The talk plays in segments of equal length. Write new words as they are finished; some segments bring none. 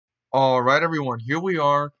All right, everyone, here we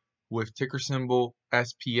are with ticker symbol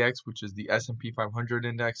SPX, which is the S&P 500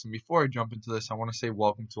 index. And before I jump into this, I want to say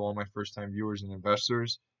welcome to all my first-time viewers and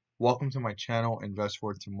investors. Welcome to my channel, Invest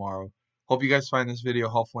for Tomorrow. Hope you guys find this video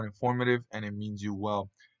helpful and informative, and it means you well.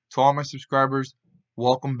 To all my subscribers,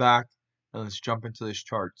 welcome back, and let's jump into this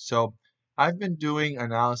chart. So I've been doing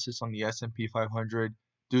analysis on the S&P 500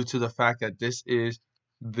 due to the fact that this is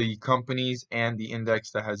the companies and the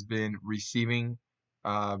index that has been receiving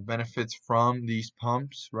benefits from these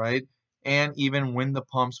pumps, right? And even when the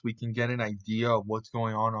pumps, we can get an idea of what's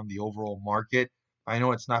going on the overall market. I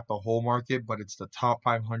know it's not the whole market, but it's the top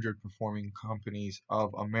 500 performing companies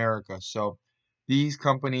of America. So these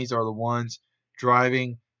companies are the ones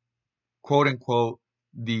driving, quote unquote,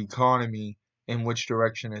 the economy, in which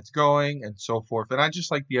direction it's going and so forth. And I just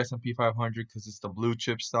like the S&P 500 because it's the blue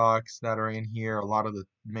chip stocks that are in here. A lot of the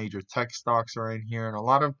major tech stocks are in here, and a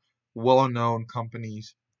lot of well-known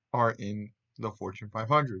companies are in the Fortune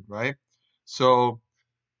 500, right? So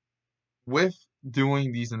with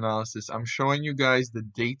doing these analysis, I'm showing you guys the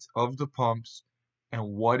dates of the pumps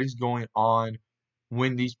and what is going on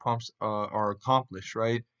when these pumps are accomplished,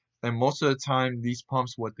 right? And most of the time, these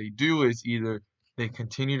pumps, what they do is either they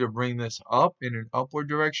continue to bring this up in an upward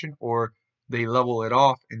direction, or they level it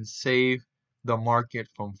off and save the market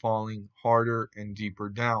from falling harder and deeper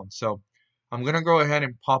down. So I'm going to go ahead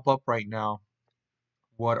and pop up right now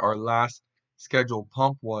what our last scheduled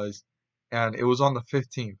pump was, and it was on the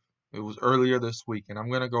 15th. It was earlier this week, and I'm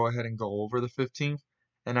going to go ahead and go over the 15th,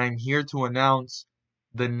 and I'm here to announce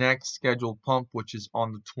the next scheduled pump, which is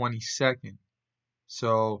on the 22nd.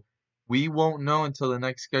 So we won't know until the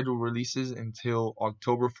next schedule releases until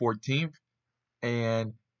October 14th,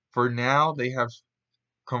 and for now they have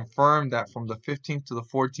confirmed that from the 15th to the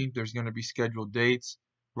 14th there's going to be scheduled dates.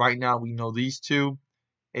 Right now we know these two,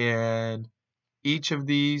 and each of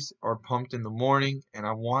these are pumped in the morning, and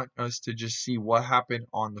I want us to just see what happened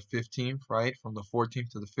on the 15th, right? From the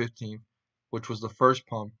 14th to the 15th, which was the first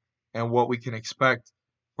pump, and what we can expect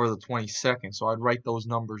for the 22nd. So I'd write those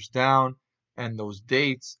numbers down and those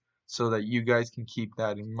dates so that you guys can keep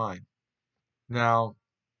that in mind. Now,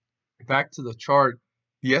 back to the chart,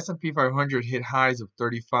 the S&P 500 hit highs of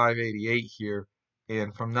 35.88 here,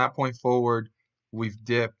 and from that point forward, we've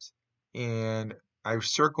dipped, and I've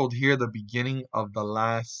circled here the beginning of the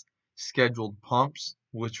last scheduled pumps,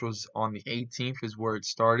 which was on the 18th is where it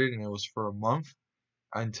started, and it was for a month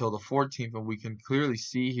until the 14th, and we can clearly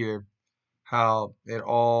see here how it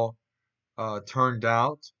all turned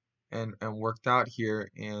out and worked out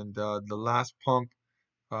here, and the last pump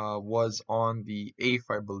was on the 8th,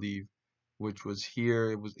 I believe, which was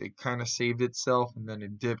here. It kind of saved itself, and then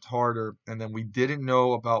it dipped harder, and then we didn't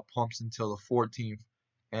know about pumps until the 14th,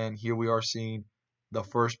 and here we are seeing the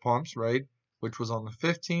first pumps, right, which was on the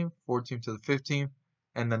 15th, 14th to the 15th,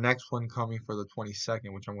 and the next one coming for the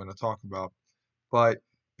 22nd, which I'm going to talk about. But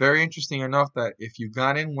very interesting enough that if you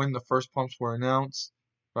got in when the first pumps were announced,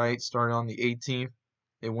 right, started on the 18th,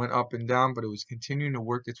 it went up and down, but it was continuing to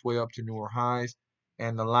work its way up to newer highs,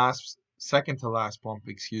 and the last second to last pump,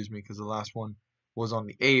 excuse me, because the last one was on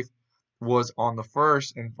the 8th, was on the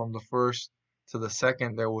 1st, and from the 1st to the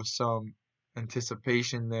 2nd there was some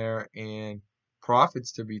anticipation there and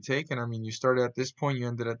profits to be taken. I mean, you started at this point, you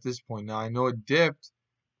ended at this point. Now I know it dipped,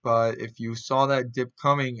 but if you saw that dip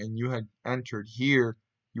coming and you had entered here,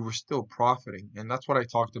 you were still profiting, and that's what I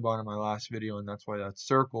talked about in my last video, and that's why that's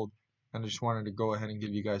circled. And I just wanted to go ahead and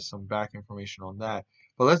give you guys some back information on that.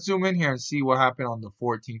 But let's zoom in here and see what happened on the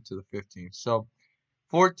 14th to the 15th. So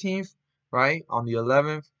 14th, right, on the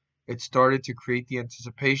 11th, it started to create the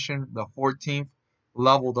anticipation. The 14th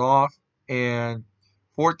leveled off, and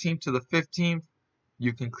 14th to the 15th,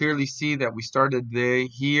 you can clearly see that we started there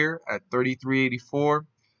here at 33.84,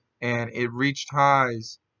 and it reached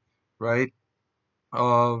highs, right,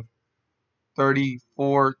 of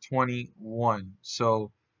 34.21.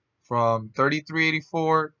 So from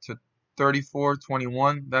 33.84 to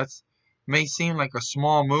 34.21, that's may seem like a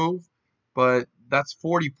small move, but that's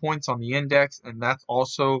 40 points on the index, and that's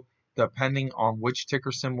also depending on which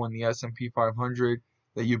ticker symbol in the S&P 500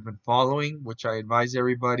 that you've been following, which I advise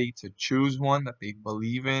everybody to choose one that they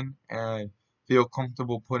believe in and feel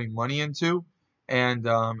comfortable putting money into. And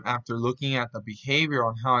after looking at the behavior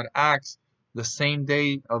on how it acts the same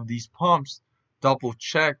day of these pumps, double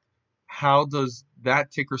check how does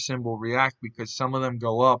that ticker symbol react, because some of them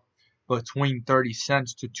go up between 30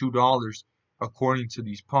 cents to $2 according to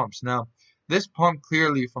these pumps. Now, this pump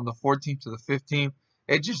clearly from the 14th to the 15th,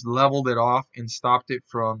 it just leveled it off and stopped it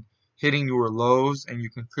from hitting newer lows, and you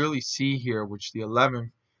can clearly see here, which the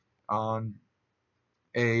 11th on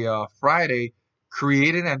a Friday,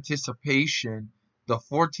 created anticipation. The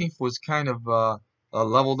 14th was kind of a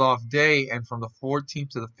leveled off day, and from the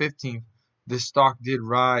 14th to the 15th, this stock did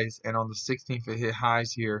rise, and on the 16th it hit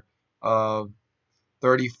highs here of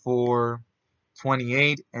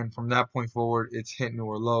 34.28, and from that point forward it's hit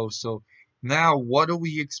newer lows. So now what do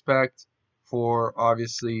we expect for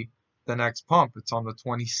obviously the next pump? It's on the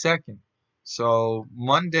 22nd. So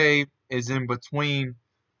Monday is in between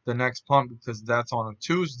the next pump because that's on a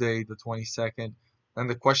Tuesday, the 22nd. And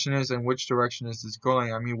the question is, in which direction is this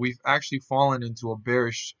going? I mean, we've actually fallen into a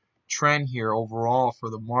bearish trend here overall for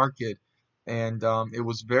the market, and it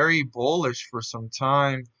was very bullish for some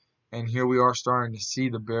time. And here we are starting to see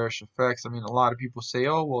the bearish effects. I mean, a lot of people say,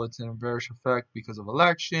 oh, well, it's a bearish effect because of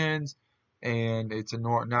elections, and it's a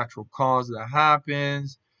natural cause that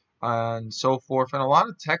happens, and so forth. And a lot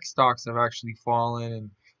of tech stocks have actually fallen,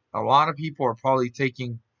 and a lot of people are probably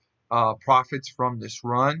taking profits from this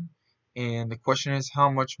run. And the question is, how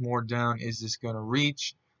much more down is this going to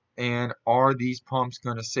reach? And are these pumps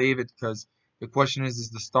going to save it? Because the question is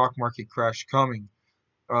the stock market crash coming?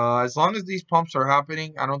 As long as these pumps are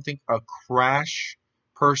happening, I don't think a crash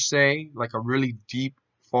per se, like a really deep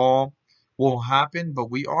fall, will happen.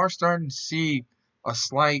 But we are starting to see a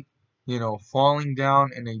slight, falling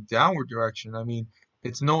down in a downward direction. I mean,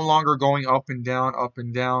 it's no longer going up and down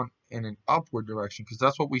in an upward direction, because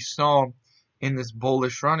that's what we saw in this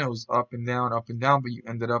bullish run. It was up and down, but you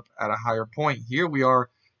ended up at a higher point. Here we are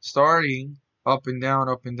starting up and down,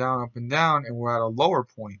 and we're at a lower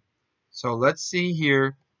point. So let's see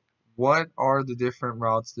here, what are the different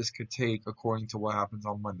routes this could take according to what happens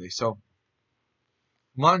on Monday. So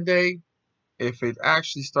Monday, if it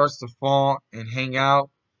actually starts to fall and hang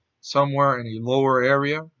out somewhere in a lower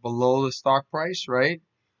area below the stock price, right?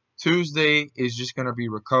 Tuesday is just going to be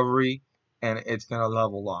recovery, and it's going to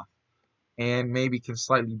level off and maybe can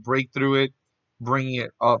slightly break through it, bringing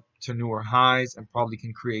it up to newer highs, and probably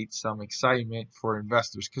can create some excitement for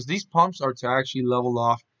investors, because these pumps are to actually level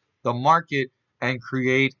off the market and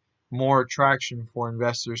create more attraction for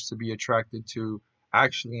investors to be attracted to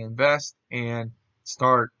actually invest and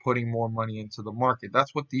start putting more money into the market.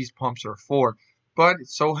 That's what these pumps are for. But it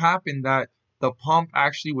so happened that the pump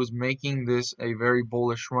actually was making this a very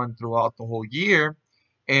bullish run throughout the whole year,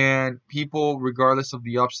 and people, regardless of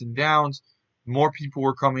the ups and downs, more people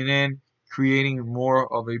were coming in, creating more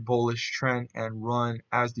of a bullish trend and run,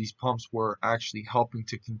 as these pumps were actually helping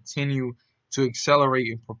to continue to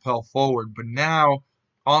accelerate and propel forward. But now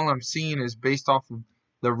all I'm seeing is, based off of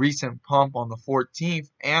the recent pump on the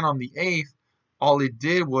 14th and on the 8th, all it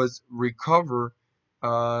did was recover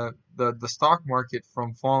the stock market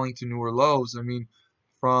from falling to newer lows. I mean,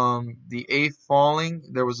 from the 8th falling,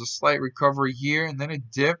 there was a slight recovery here, and then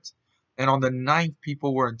it dipped. And on the 9th,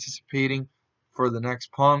 people were anticipating for the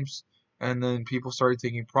next pumps, and then people started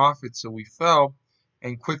taking profits, so we fell.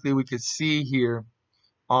 And quickly we could see here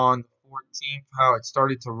on the 14th how it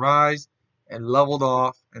started to rise and leveled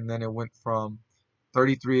off, and then it went from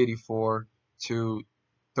 33.84 to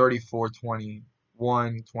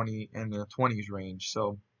 34.21, 20 in the 20s range.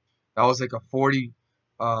 So that was like a $40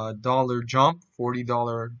 jump,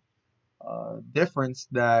 $40 difference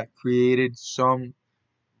that created some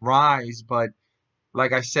rise. But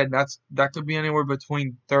like I said, that could be anywhere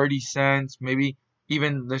between 30 cents, maybe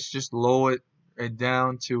even, let's just lower it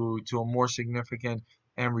down to a more significant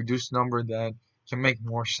and reduced number that can make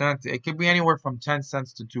more sense. It could be anywhere from 10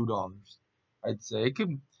 cents to $2. I'd say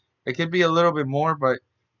it could be a little bit more, but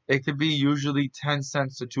it could be usually 10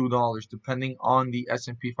 cents to $2 depending on the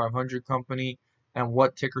S&P 500 company and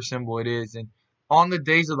what ticker symbol it is. And on the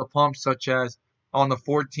days of the pump, such as on the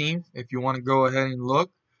 14th, if you want to go ahead and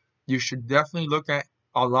look, you should definitely look at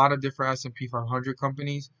a lot of different S&P 500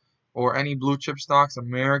 companies or any blue chip stocks,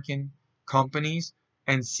 American companies,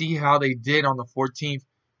 and see how they did on the 14th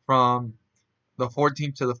from the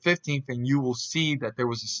 14th to the 15th, and you will see that there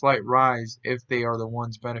was a slight rise if they are the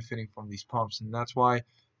ones benefiting from these pumps. And that's why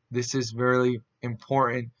this is very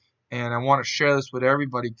important, and I want to share this with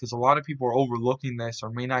everybody, because a lot of people are overlooking this or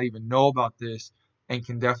may not even know about this, and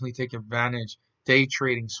can definitely take advantage day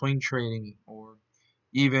trading, swing trading, or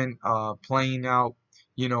even playing out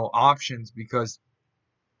options, because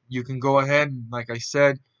you can go ahead and, like I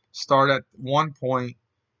said, start at one point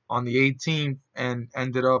on the 18th and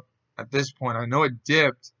ended up at this point. I know it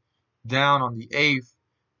dipped down on the 8th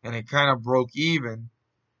and it kind of broke even,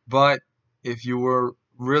 but if you were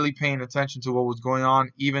really paying attention to what was going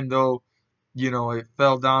on, even though it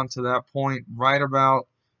fell down to that point, right about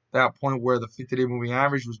that point where the 50-day moving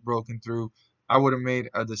average was broken through, I would have made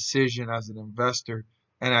a decision as an investor,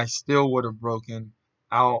 and I still would have broken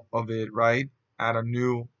out of it, right, at a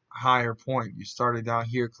new higher point. You started down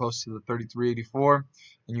here close to the 33.84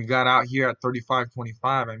 and you got out here at 35.25.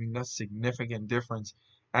 I mean, that's significant difference.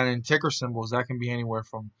 And in ticker symbols, that can be anywhere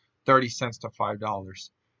from 30 cents to $5.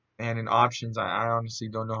 And in options, I honestly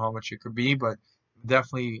don't know how much it could be, but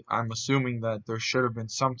definitely I'm assuming that there should have been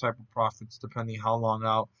some type of profits depending how long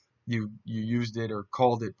out you used it or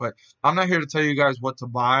called it. But I'm not here to tell you guys what to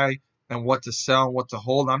buy and what to sell and what to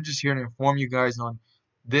hold. I'm just here to inform you guys on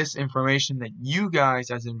this information that you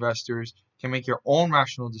guys as investors can make your own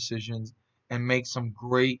rational decisions and make some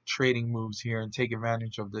great trading moves here and take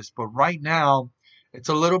advantage of this. But right now, it's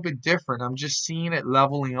a little bit different. I'm just seeing it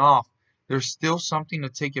leveling off. There's still something to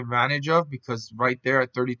take advantage of because right there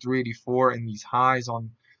at 33.84 and these highs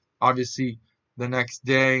on obviously the next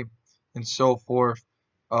day and so forth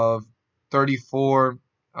of 34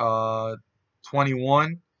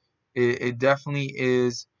 21, it definitely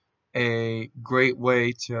is a great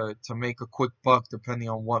way to make a quick buck depending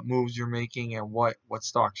on what moves you're making and what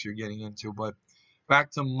stocks you're getting into. But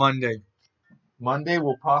back to Monday. Monday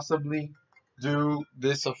will possibly do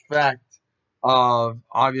this effect of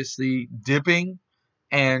obviously dipping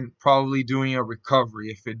and probably doing a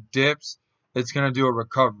recovery. If it dips, it's going to do a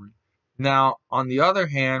recovery. Now, on the other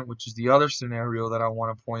hand, which is the other scenario that I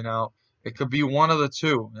want to point out, it could be one of the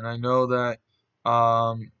two. And I know that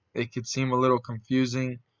it could seem a little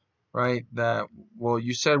confusing, right? That, well,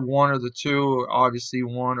 you said one or the two, obviously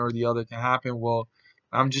one or the other can happen. Well,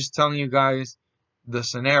 I'm just telling you guys the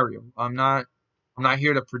scenario. I'm not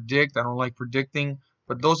here to predict. I don't like predicting,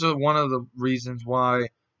 but those are one of the reasons why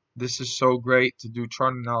this is so great to do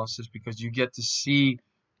chart analysis, because you get to see,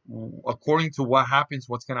 according to what happens,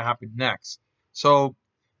 what's going to happen next. So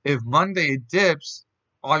if Monday it dips,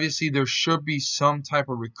 obviously there should be some type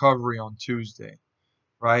of recovery on Tuesday,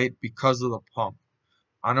 right? Because of the pump.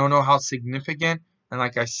 I don't know how significant, and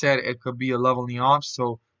like I said, it could be a leveling off.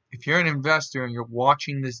 So if you're an investor and you're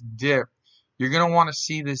watching this dip, you're going to want to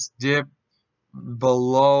see this dip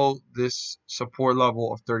below this support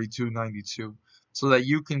level of 32.92 so that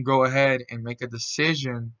you can go ahead and make a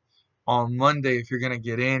decision on Monday if you're going to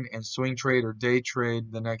get in and swing trade or day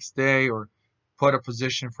trade the next day, or put a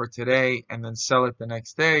position for today and then sell it the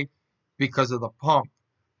next day because of the pump.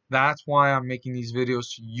 That's why I'm making these videos,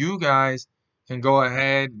 so you guys can go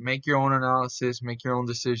ahead, make your own analysis, make your own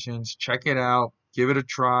decisions, check it out, give it a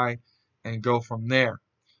try, and go from there.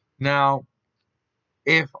 Now,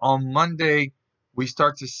 if on Monday we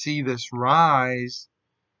start to see this rise,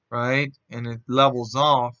 right, and it levels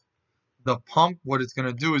off, the pump, what it's going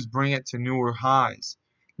to do is bring it to newer highs.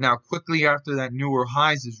 Now, quickly after that newer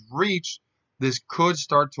highs is reached, this could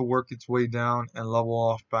start to work its way down and level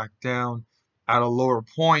off back down at a lower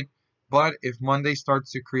point. But if Monday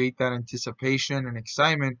starts to create that anticipation and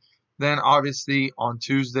excitement, then obviously on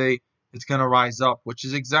Tuesday it's going to rise up, which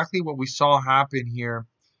is exactly what we saw happen here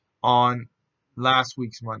on last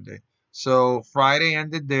week's Monday. So Friday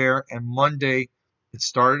ended there, and Monday it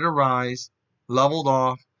started to rise, leveled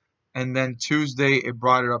off, and then Tuesday it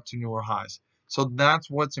brought it up to newer highs. So that's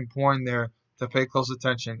what's important there to pay close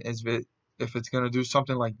attention, is if it's going to do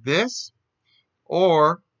something like this,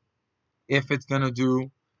 or if it's going to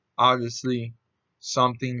do obviously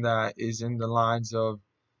something that is in the lines of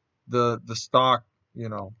the stock, you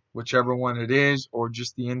know, whichever one it is, or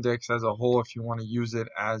just the index as a whole if you want to use it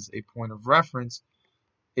as a point of reference.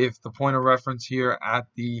 If the point of reference here at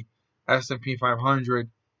the S&P 500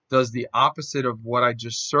 does the opposite of what I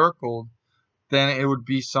just circled, then it would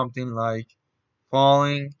be something like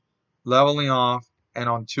falling, leveling off, and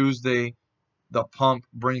on Tuesday the pump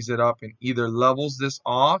brings it up and either levels this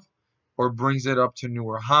off or brings it up to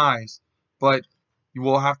newer highs. But you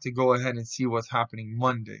will have to go ahead and see what's happening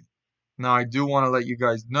Monday. Now, I do want to let you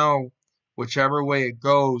guys know, whichever way it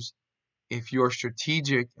goes, if you're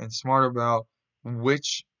strategic and smart about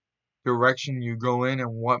which direction you go in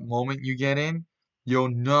and what moment you get in, you'll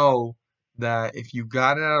know that if you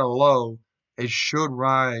got it at a low, it should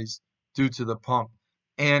rise due to the pump.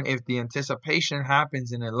 And if the anticipation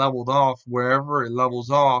happens and it leveled off, wherever it levels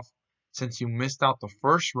off, since you missed out the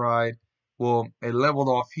first ride, well, it leveled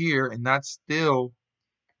off here, and that's still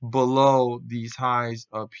below these highs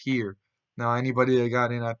up here. Now, anybody that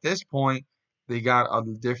got in at this point, they got a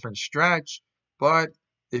different stretch, but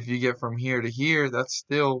if you get from here to here, that's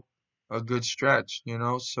still a good stretch, you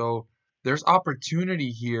know? So there's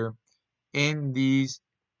opportunity here in these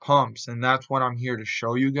pumps, and that's what I'm here to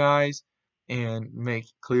show you guys and make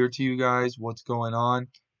clear to you guys what's going on.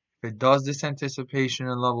 If it does this anticipation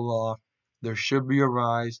and level off, there should be a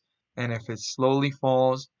rise, and if it slowly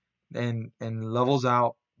falls and levels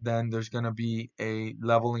out, then there's going to be a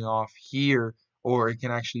leveling off here, or it can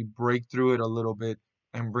actually break through it a little bit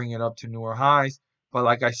and bring it up to newer highs. But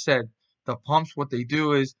like I said, the pumps, what they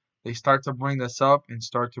do is they start to bring this up and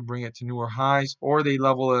start to bring it to newer highs, or they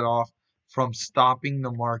level it off from stopping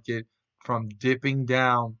the market from dipping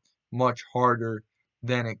down much harder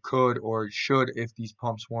than it could or it should if these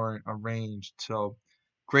pumps weren't arranged. So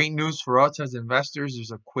great news for us as investors.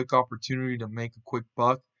 There's a quick opportunity to make a quick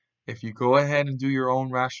buck. If you go ahead and do your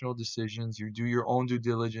own rational decisions, you do your own due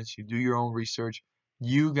diligence, you do your own research,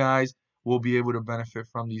 you guys will be able to benefit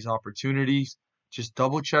from these opportunities. Just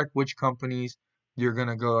double check which companies you're going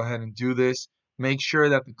to go ahead and do this. Make sure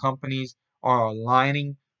that the companies are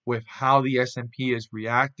aligning with how the S&P is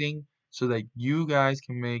reacting so that you guys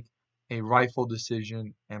can make a rightful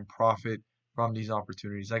decision and profit from these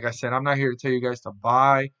opportunities. Like I said, I'm not here to tell you guys to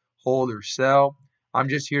buy, hold, or sell. I'm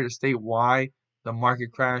just here to state why the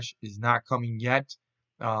market crash is not coming yet.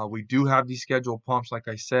 We do have these scheduled pumps, like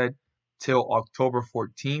I said, till October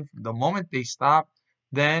 14th. The moment they stop,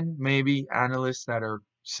 then maybe analysts that are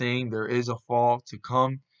saying there is a fall to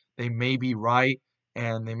come, they may be right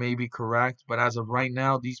and they may be correct. But as of right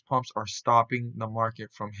now, these pumps are stopping the market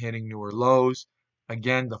from hitting newer lows.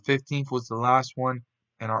 Again, the 15th was the last one,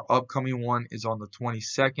 and our upcoming one is on the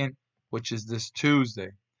 22nd, which is this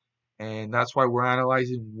Tuesday. And that's why we're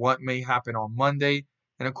analyzing what may happen on Monday.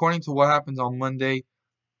 And according to what happens on Monday,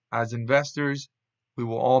 as investors, we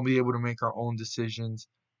will all be able to make our own decisions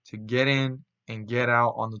to get in and get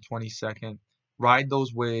out on the 22nd, ride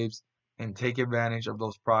those waves, and take advantage of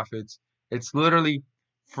those profits. It's literally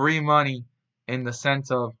free money in the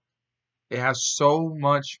sense of it has so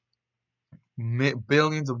much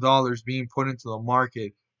billions of dollars being put into the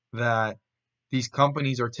market that these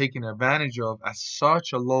companies are taking advantage of at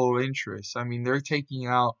such a low interest. I mean, they're taking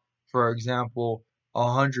out, for example,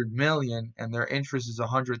 100 million and their interest is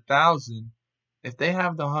 100,000. If they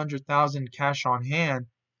have the 100,000 cash on hand,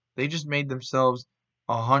 they just made themselves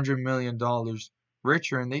 $100 million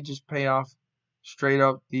richer, and they just pay off straight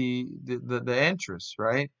up the interest,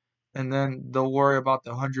 right? And then they'll worry about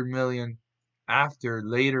the 100 million after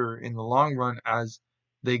later in the long run as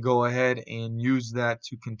they go ahead and use that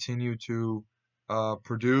to continue to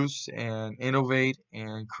produce and innovate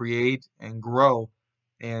and create and grow.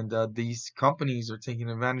 And these companies are taking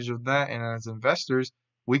advantage of that. And as investors,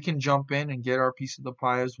 we can jump in and get our piece of the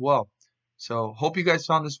pie as well. So hope you guys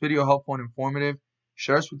found this video helpful and informative.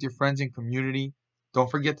 Share us with your friends and community. Don't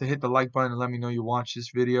forget to hit the like button and let me know you watched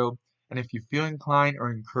this video. And if you feel inclined or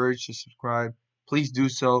encouraged to subscribe, please do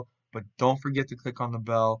so. But don't forget to click on the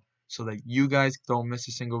bell so that you guys don't miss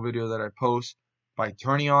a single video that I post by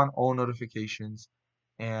turning on all notifications.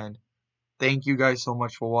 And thank you guys so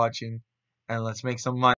much for watching, and let's make some money.